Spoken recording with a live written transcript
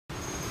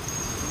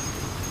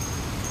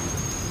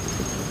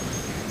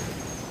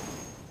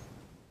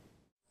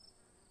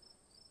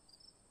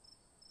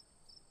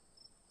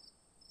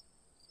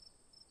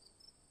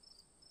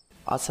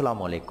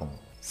السلام علیکم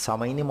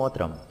سامعین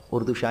محترم،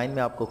 اردو شائن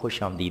میں آپ کو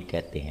خوش آمدید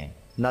کہتے ہیں۔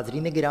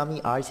 ناظرین گرامی،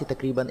 آج سے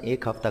تقریباً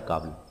ایک ہفتہ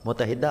قبل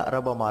متحدہ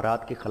عرب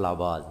امارات کے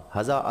خلاءباز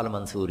ہزاع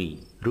المنصوری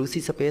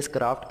روسی سپیس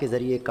کرافٹ کے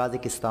ذریعے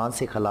قازقستان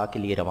سے خلا کے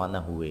لیے روانہ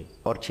ہوئے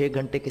اور 6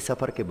 گھنٹے کے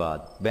سفر کے بعد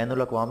بین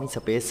الاقوامی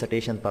سپیس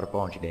اسٹیشن پر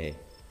پہنچ گئے۔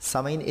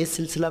 سامعین، اس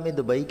سلسلہ میں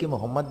دبئی کے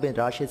محمد بن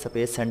راشد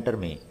سپیس سینٹر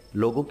میں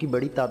لوگوں کی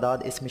بڑی تعداد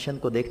اس مشن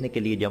کو دیکھنے کے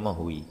لیے جمع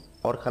ہوئی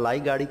اور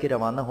خلائی گاڑی کے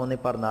روانہ ہونے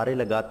پر نعرے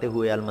لگاتے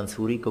ہوئے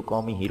المنصوری کو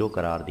قومی ہیرو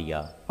قرار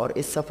دیا، اور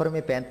اس سفر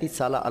میں 35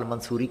 سالہ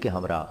المنصوری کے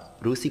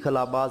ہمراہ روسی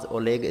خلاءباز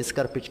اولیگ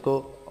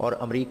اسکرپچکو اور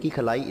امریکی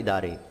خلائی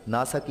ادارے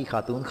ناسا کی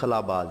خاتون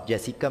خلاءباز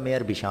جیسیکا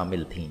میئر بھی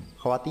شامل تھیں۔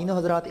 خواتین و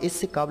حضرات، اس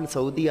سے قبل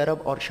سعودی عرب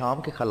اور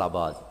شام کے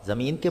خلاءباز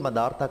زمین کے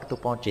مدار تک تو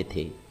پہنچے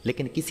تھے،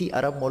 لیکن کسی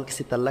عرب ملک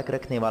سے تعلق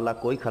رکھنے والا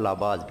کوئی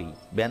خلاءباز بھی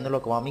بین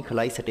الاقوامی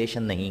خلائی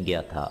اسٹیشن نہیں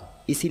گیا تھا۔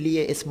 اسی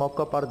لیے اس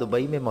موقع پر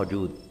دبئی میں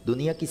موجود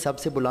دنیا کی سب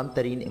سے بلند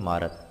ترین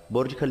عمارت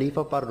برج خلیفہ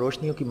پر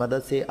روشنیوں کی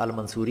مدد سے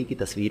المنصوری کی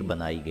تصویر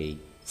بنائی گئی۔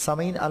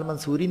 سامعین،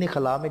 المنصوری نے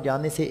خلا میں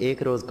جانے سے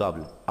ایک روز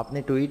قبل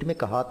اپنے ٹویٹ میں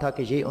کہا تھا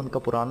کہ یہ ان کا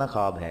پرانا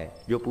خواب ہے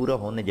جو پورا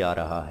ہونے جا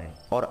رہا ہے،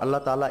 اور اللہ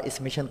تعالیٰ اس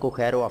مشن کو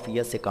خیر و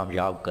عافیت سے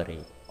کامیاب کرے۔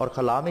 اور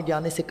خلا میں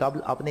جانے سے قبل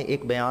اپنے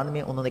ایک بیان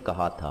میں انہوں نے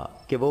کہا تھا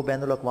کہ وہ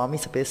بین الاقوامی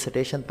سپیس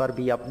اسٹیشن پر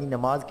بھی اپنی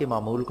نماز کے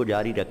معمول کو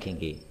جاری رکھیں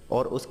گے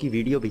اور اس کی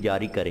ویڈیو بھی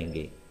جاری کریں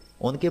گے۔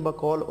 ان کے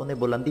بقول انہیں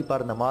بلندی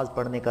پر نماز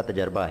پڑھنے کا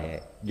تجربہ ہے۔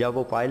 جب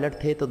وہ پائلٹ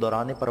تھے تو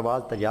دوران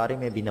پرواز طیارے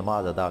میں بھی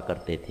نماز ادا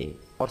کرتے تھے۔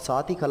 اور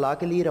ساتھ ہی خلا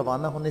کے لیے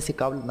روانہ ہونے سے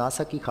قبل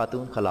ناسا کی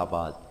خاتون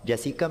خلاءباز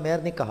جیسیکا میئر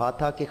نے کہا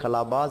تھا کہ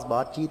خلاءباز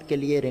بات چیت کے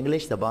لیے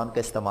انگلش زبان کا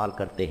استعمال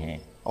کرتے ہیں،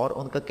 اور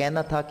ان کا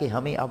کہنا تھا کہ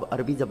ہمیں اب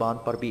عربی زبان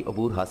پر بھی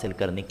عبور حاصل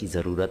کرنے کی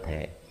ضرورت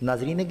ہے۔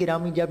 ناظرین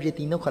گرامی، جب یہ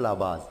تینوں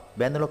خلاءباز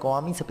بین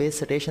الاقوامی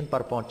سپیس اسٹیشن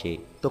پر پہنچے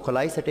تو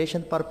خلائی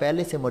اسٹیشن پر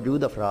پہلے سے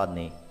موجود افراد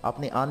نے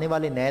اپنے آنے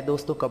والے نئے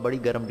دوستوں کا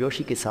بڑی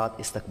گرمجوشی کے ساتھ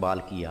استقبال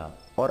کیا،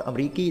 اور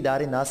امریکی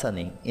ادارے ناسا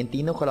نے ان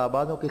تینوں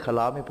خلاءبازوں کے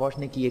خلا میں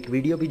پہنچنے کی ایک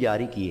ویڈیو بھی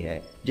جاری کی ہے،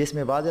 جس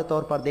میں واضح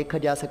طور پر دیکھا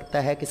جا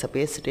سکتا ہے کہ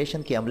سپیس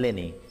اسٹیشن کے عملے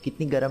نے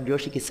کتنی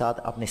گرمجوشی کے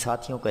ساتھ اپنے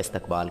ساتھیوں کا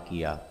استقبال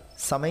کیا۔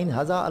 سامعین،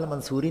 ہزاع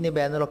المنصوری نے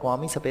بین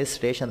الاقوامی سپیس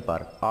اسٹیشن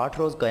پر 8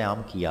 روز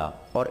قیام کیا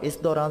اور اس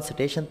دوران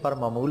اسٹیشن پر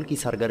معمول کی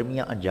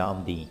سرگرمیاں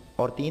انجام دیں،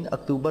 اور 3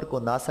 اکتوبر کو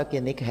ناسا کے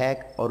نک ہیک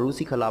اور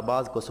روسی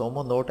خلاءباز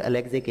کوسومو نوٹ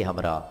الیگزے کے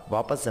ہمراہ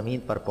واپس زمین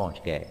پر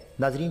پہنچ گئے۔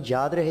 ناظرین،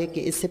 یاد رہے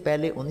کہ اس سے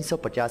پہلے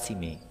 1985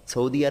 میں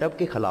سعودی عرب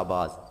کے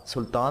خلاءباز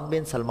سلطان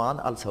بن سلمان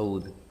ال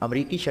سعود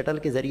امریکی شٹل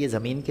کے ذریعے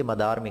زمین کے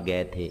مدار میں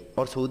گئے تھے،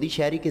 اور سعودی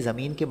شہری کے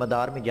زمین کے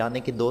مدار میں جانے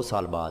کے 2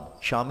 سال بعد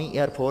شامی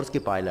ایئر فورس کے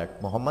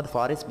پائلٹ محمد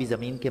فارس بھی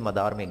زمین کے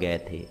مدار میں گئے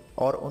تھے،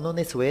 اور انہوں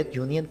نے سوویت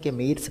یونین کے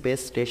میر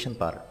سپیس اسٹیشن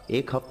پر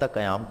 1 ہفتہ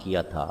قیام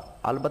کیا تھا۔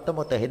 البتہ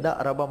متحدہ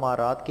عرب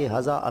امارات کے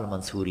ہزاع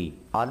المنصوری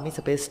عالمی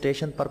سپیس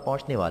اسٹیشن پر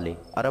پہنچنے والے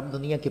عرب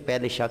دنیا کے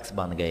پہلے شخص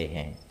بن گئے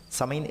ہیں۔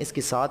 سامعین، اس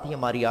کے ساتھ ہی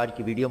ہماری آج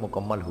کی ویڈیو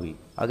مکمل ہوئی۔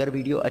 اگر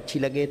ویڈیو اچھی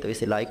لگے تو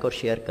اسے لائک اور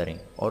شیئر کریں،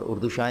 اور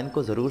اردو شائن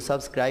کو ضرور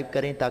سبسکرائب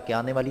کریں تاکہ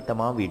آنے والی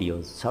تمام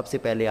ویڈیوز سب سے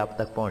پہلے آپ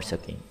تک پہنچ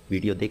سکیں۔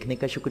 ویڈیو دیکھنے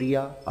کا شکریہ۔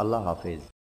 اللہ حافظ۔